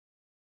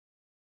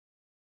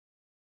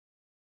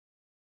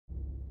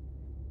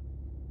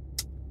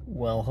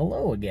Well,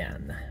 hello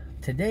again.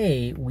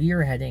 Today we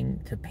are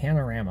heading to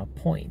Panorama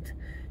Point,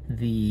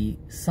 the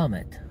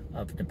summit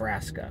of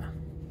Nebraska.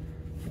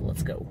 So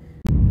let's go.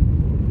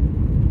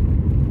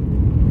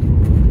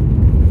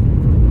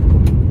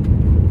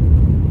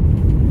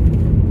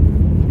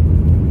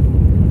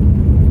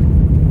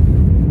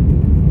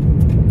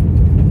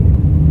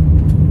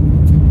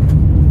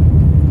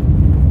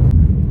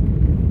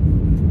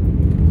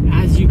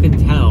 As you can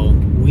tell,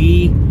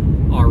 we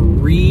are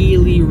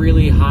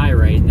really high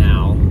right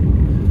now,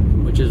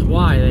 which is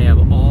why they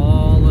have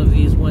all of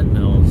these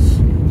windmills.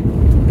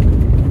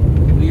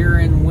 We're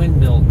in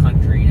windmill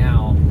country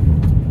now.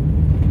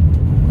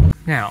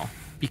 Now,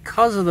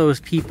 because of those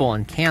people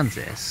in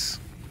Kansas,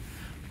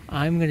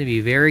 I'm going to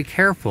be very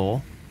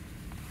careful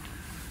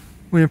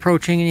when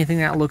approaching anything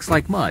that looks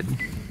like mud.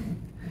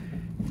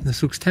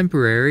 This looks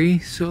temporary,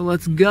 so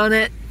let's gun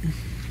it.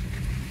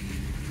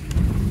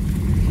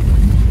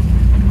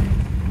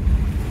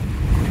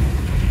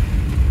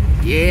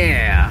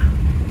 Yeah!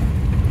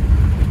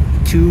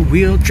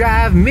 Two-wheel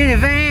drive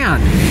minivan!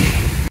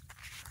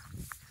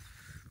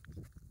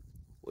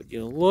 Would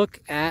you look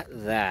at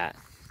that?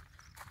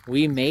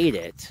 We made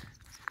it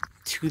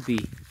to the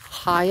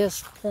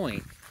highest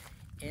point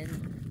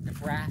in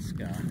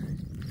Nebraska.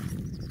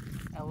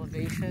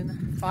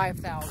 Elevation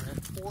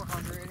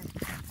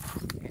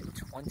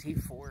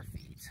 5,424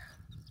 feet.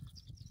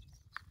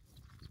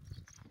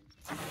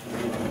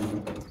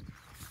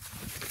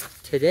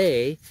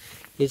 Today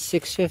is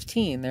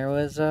 6:15. There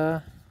was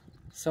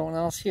someone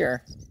else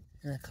here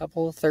and a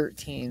couple of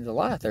 13s, a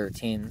lot of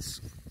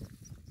 13s.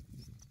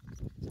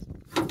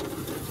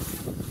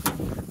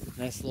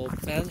 Nice little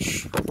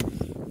bench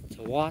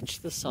to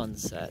watch the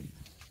sunset.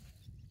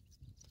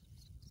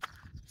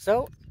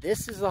 So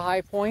this is the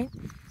high point.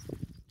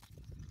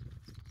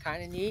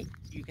 Kind of neat.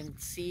 You can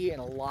see in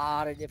a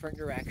lot of different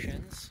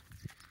directions.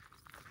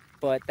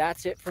 But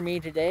that's it for me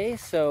today,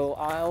 so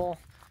I'll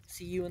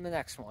see you in the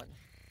next one.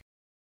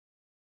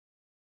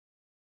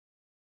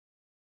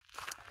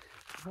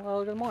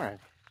 Well, good morning.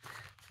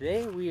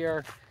 Today we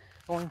are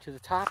going to the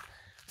top of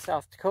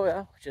South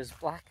Dakota, which is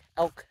Black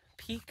Elk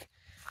Peak.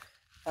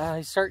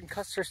 You start in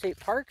Custer State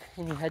Park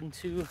and you head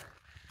into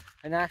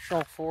a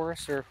national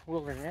forest or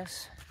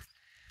wilderness.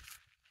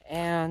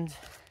 And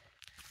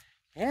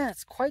yeah,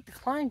 it's quite the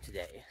climb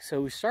today.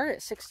 So we start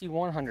at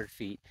 6,100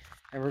 feet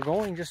and we're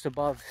going just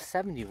above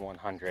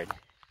 7,100.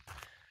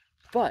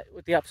 But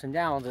with the ups and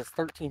downs, it's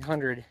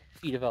 1,300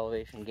 feet of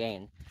elevation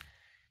gain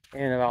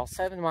and about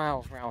 7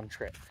 miles round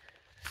trip.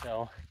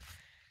 So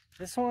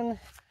this one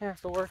I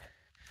have to work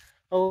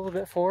a little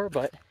bit for,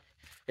 but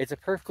it's a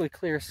perfectly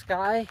clear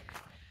sky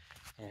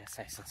and it's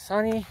nice and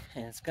sunny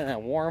and it's gonna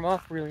warm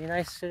up really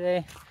nice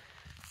today.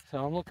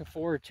 So I'm looking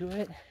forward to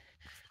it.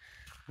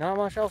 Not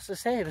much else to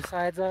say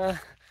besides let's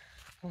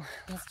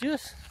do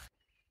this.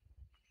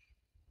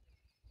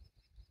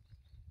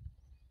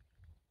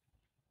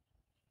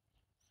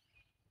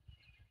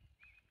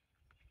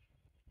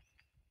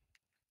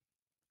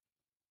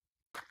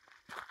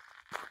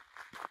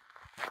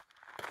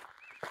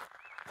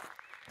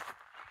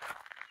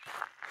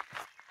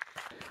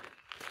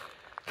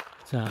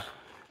 It's a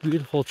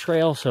beautiful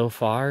trail so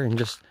far, and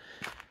just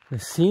the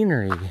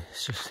scenery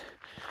is just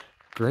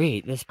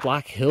great. This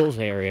Black Hills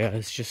area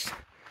is just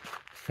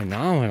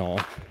phenomenal.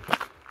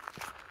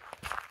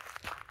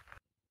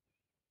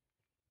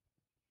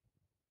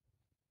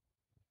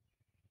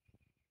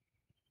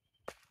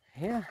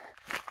 Yeah,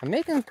 I'm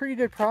making pretty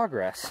good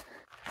progress.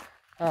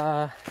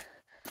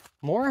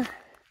 More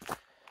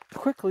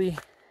quickly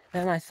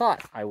than I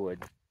thought I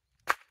would.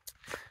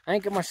 I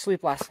didn't get much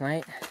sleep last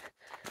night.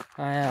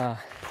 I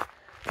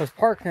was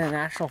parked in a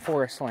national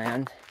forest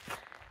land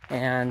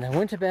and I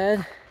went to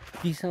bed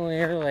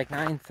decently early, like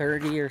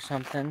 9:30 or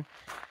something,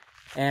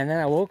 and then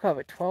I woke up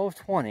at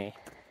 12:20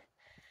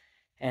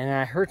 and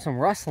I heard some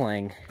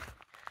rustling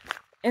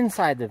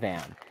inside the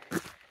van,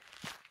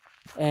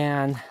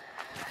 and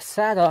I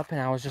sat up and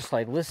I was just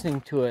like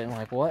listening to it and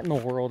like, what in the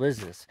world is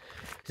this?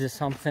 Is this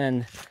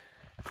something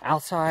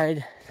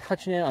outside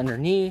touching it,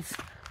 underneath?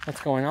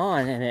 What's going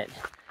on? And it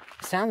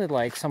sounded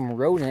like some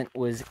rodent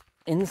was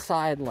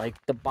inside like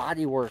the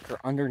bodywork or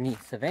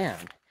underneath the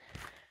van.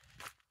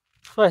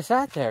 So I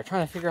sat there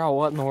trying to figure out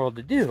what in the world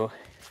to do.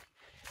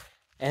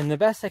 And the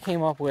best I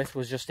came up with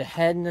was just to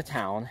head into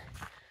town.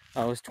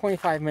 It was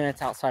 25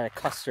 minutes outside of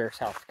Custer,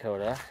 South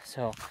Dakota.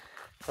 So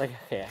it's like,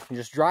 okay, I can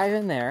just drive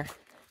in there.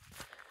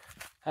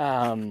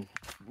 You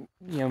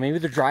know, maybe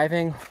the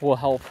driving will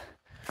help,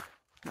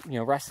 you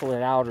know, wrestle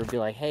it out or be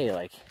like, hey,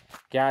 like,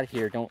 get out of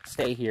here, don't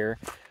stay here.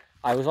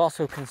 I was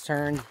also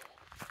concerned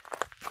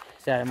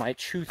that it might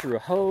chew through a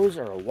hose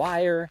or a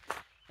wire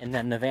and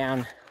then the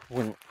van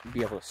wouldn't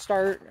be able to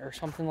start or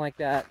something like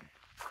that.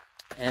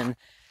 And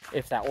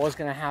if that was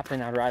going to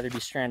happen, I'd rather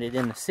be stranded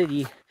in the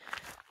city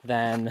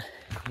than,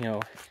 you know,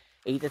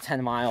 8 to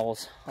 10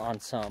 miles on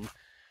some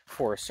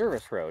Forest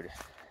Service road.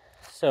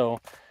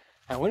 So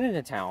I went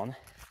into town,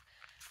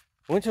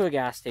 went to a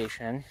gas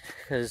station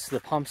because the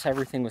pumps,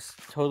 everything was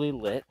totally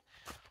lit,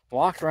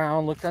 walked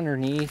around, looked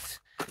underneath,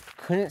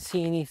 Couldn't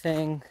see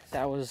anything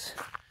that was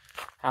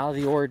out of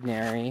the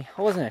ordinary.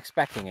 I wasn't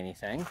expecting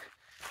anything.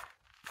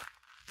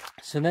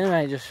 So then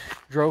I just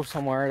drove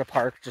somewhere at a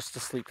park just to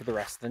sleep for the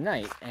rest of the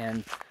night.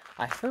 And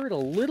I heard a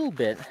little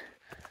bit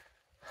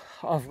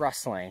of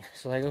rustling.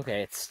 So like,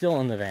 okay, it's still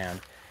in the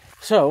van.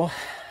 So,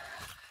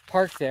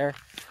 parked there,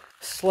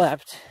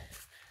 slept,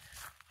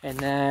 and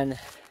then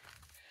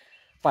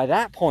by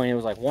that point it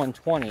was like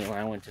 1:20 when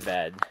I went to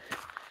bed.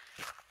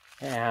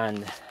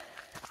 And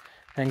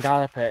then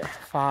got up at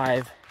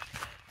 5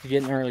 to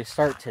get an early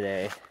start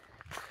today.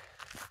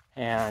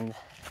 And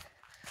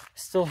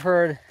still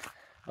heard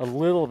a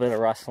little bit of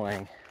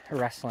rustling,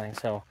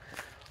 so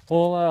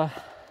we'll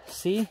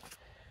see.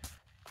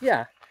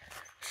 Yeah,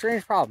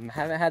 strange problem.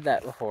 Haven't had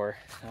that before.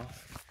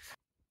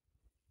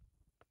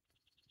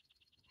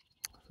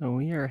 So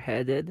we are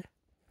headed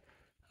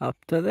up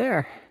to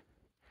there.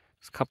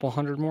 It's a couple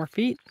hundred more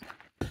feet.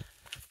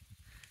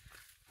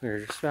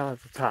 We're just about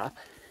at the top.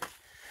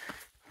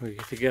 We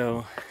get to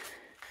go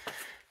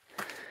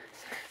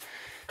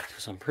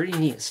to some pretty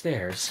neat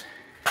stairs.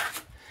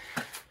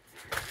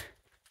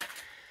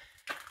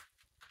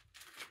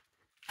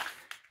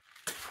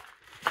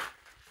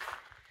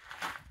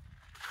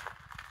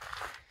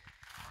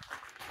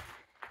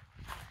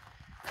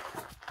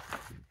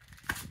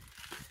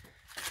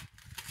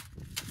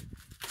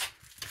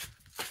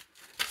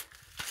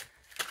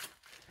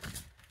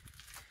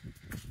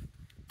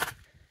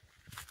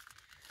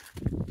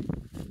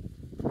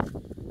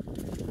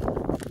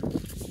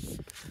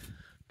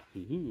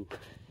 Ooh.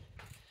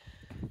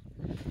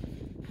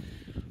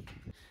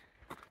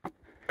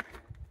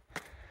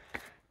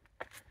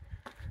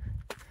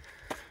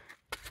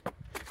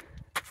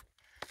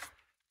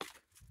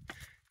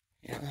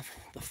 Yeah,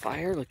 the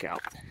fire, look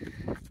out.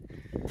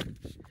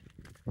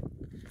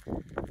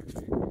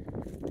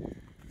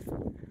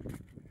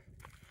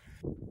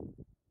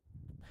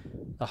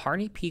 The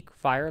Harney Peak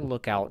Fire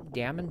Lookout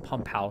Dam and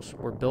Pump House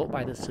were built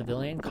by the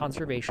Civilian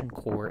Conservation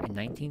Corps in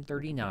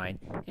 1939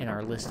 and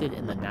are listed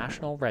in the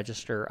National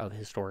Register of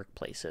Historic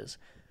Places.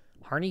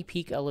 Harney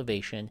Peak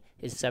elevation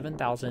is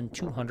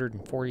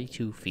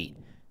 7,242 feet.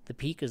 The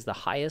peak is the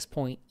highest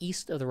point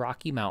east of the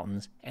Rocky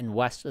Mountains and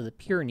west of the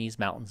Pyrenees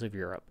Mountains of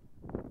Europe.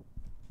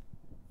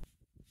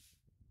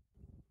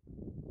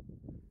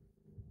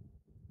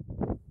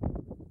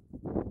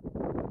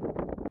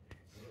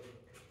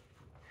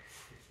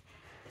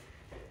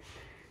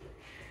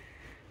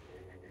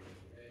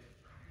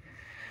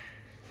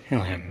 I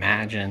can only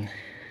imagine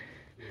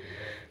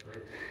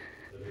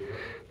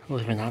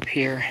living up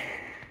here.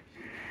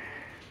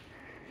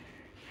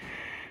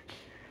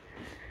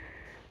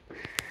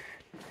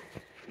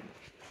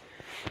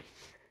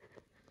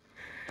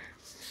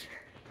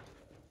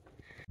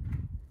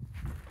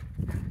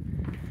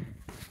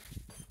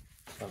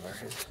 So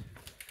there's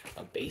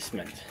a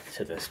basement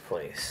to this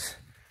place.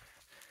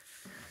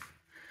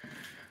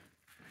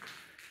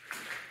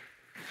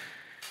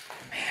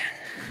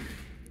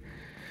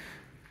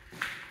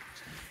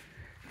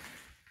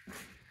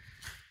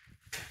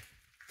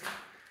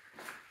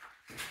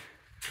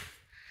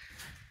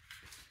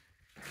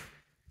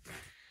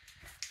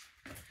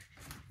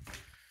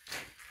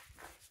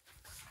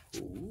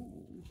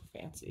 Ooh,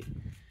 fancy.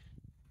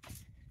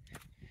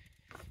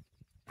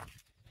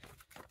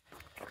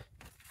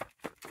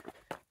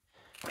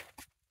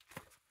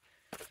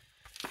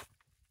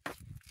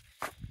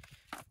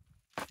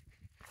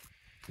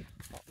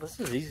 Well, this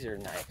is easier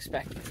than I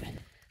expected.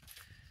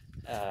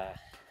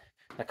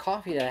 The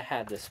coffee that I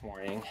had this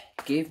morning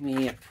gave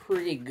me a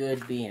pretty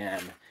good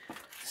BM.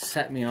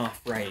 Set me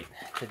off right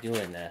to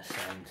doing this,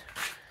 and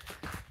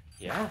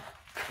yeah,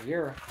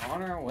 we're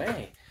on our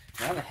way.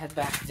 Now to head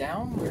back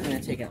down, we're going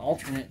to take an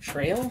alternate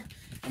trail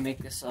and make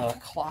this a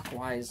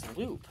clockwise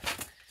loop.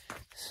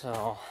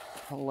 So,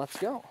 let's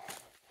go.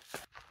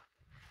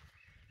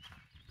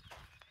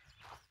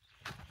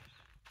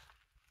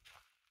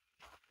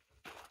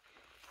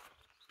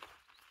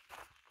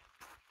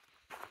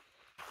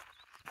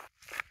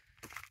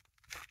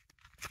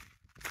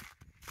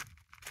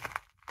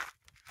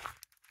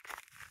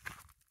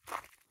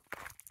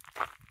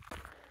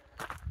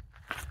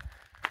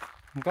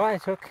 I'm glad I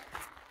took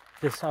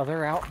this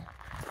other route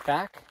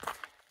back.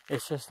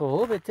 It's just a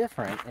little bit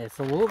different. It's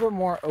a little bit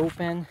more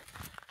open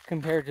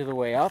compared to the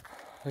way up,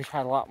 which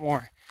had a lot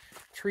more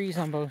trees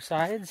on both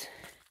sides.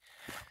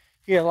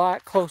 You get a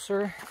lot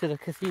closer to the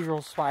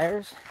cathedral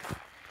spires,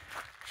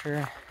 which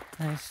are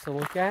nice to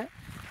look at.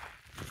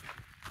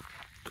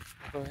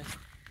 But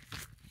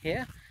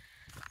yeah.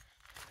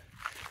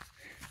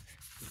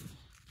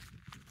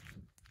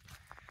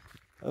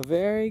 A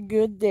very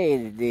good day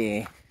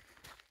today.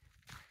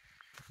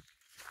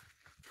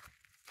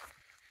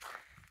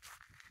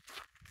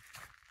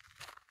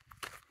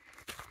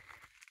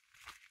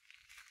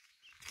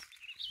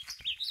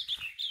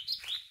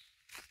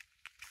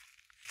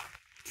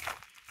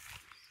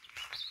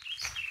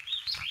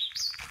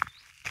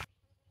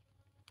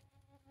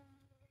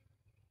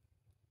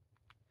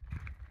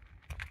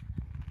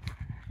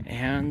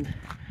 And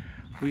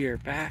we are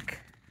back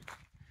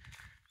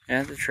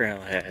at the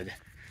trailhead.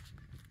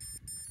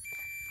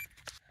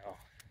 So,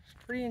 it's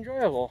pretty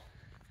enjoyable.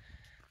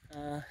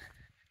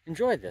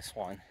 Enjoyed this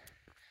one.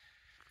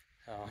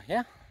 So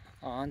yeah,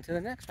 on to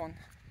the next one.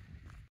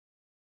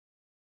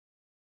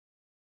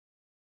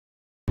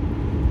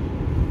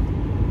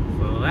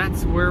 So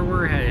that's where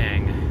we're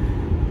heading.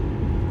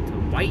 To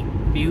White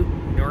Butte,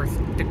 North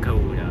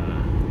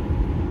Dakota.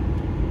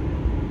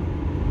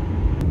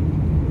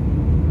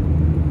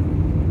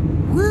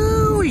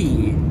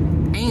 Woo-wee!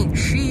 Ain't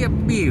she a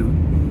beaut?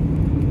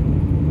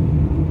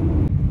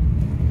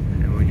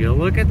 And would you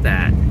look at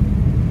that?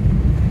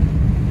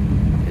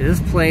 This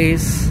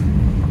place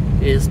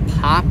is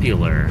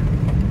popular.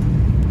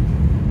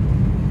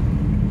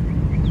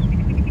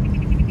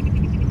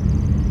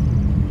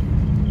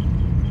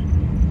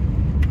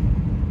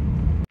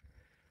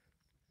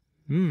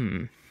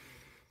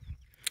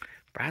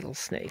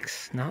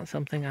 Rattlesnakes, not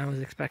something I was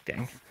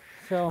expecting.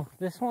 So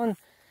this one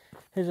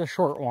is a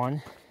short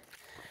one.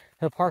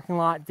 The parking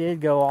lot did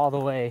go all the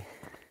way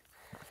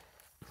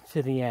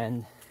to the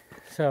end.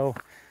 So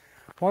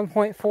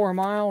 1.4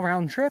 mile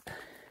round trip,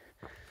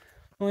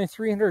 only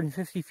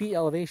 350 feet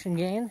elevation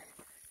gain.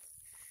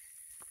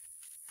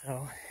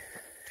 So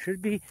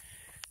should be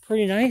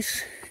pretty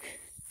nice.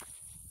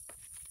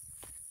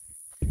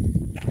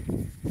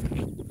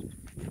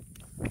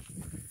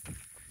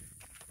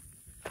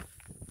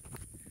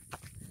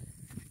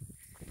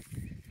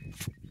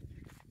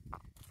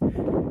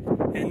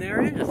 And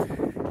there it is.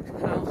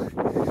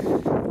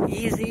 How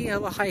easy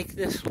of a hike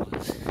this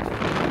was.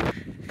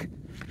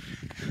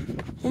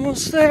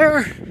 Almost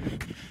there.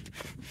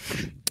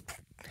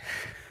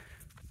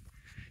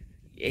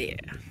 Yeah.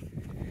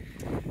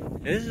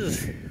 This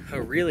is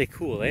a really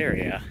cool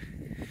area.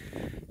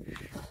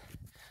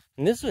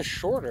 And this was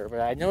shorter, but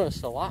I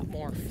noticed a lot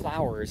more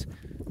flowers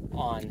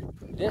on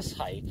this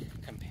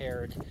hike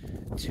compared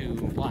to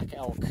Black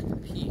Elk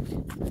Peak.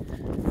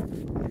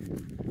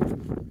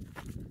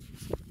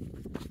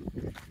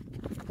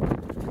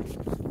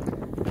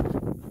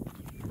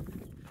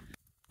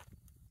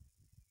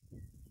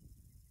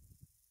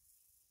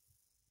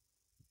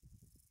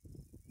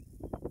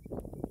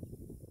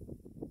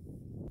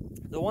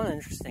 The one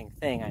interesting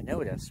thing I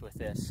noticed with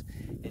this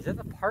is at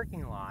the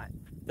parking lot,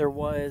 there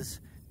was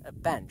a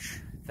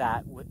bench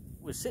that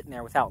was sitting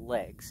there without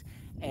legs.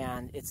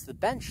 And it's the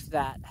bench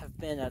that have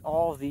been at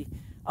all the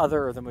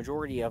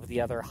majority of the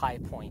other high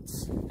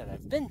points that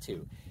I've been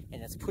to.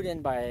 And it's put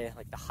in by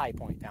like the High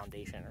Point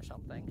Foundation or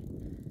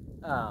something.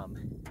 Up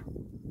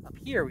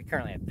here, we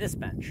currently have this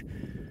bench.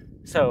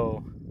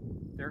 So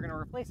they're going to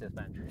replace this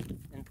bench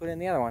and put in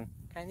the other one.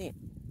 Kind of neat.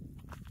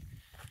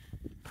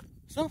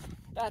 So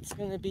that's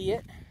going to be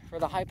it for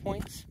the high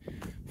points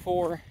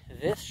for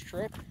this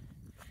trip.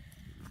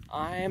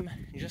 I'm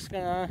just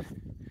going to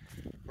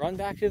run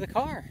back to the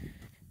car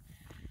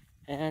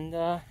and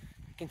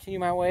continue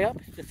my way up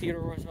to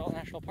Theodore Roosevelt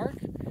National Park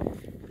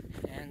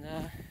and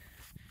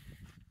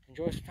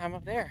enjoy some time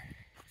up there.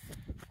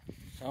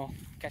 So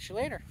catch you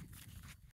later.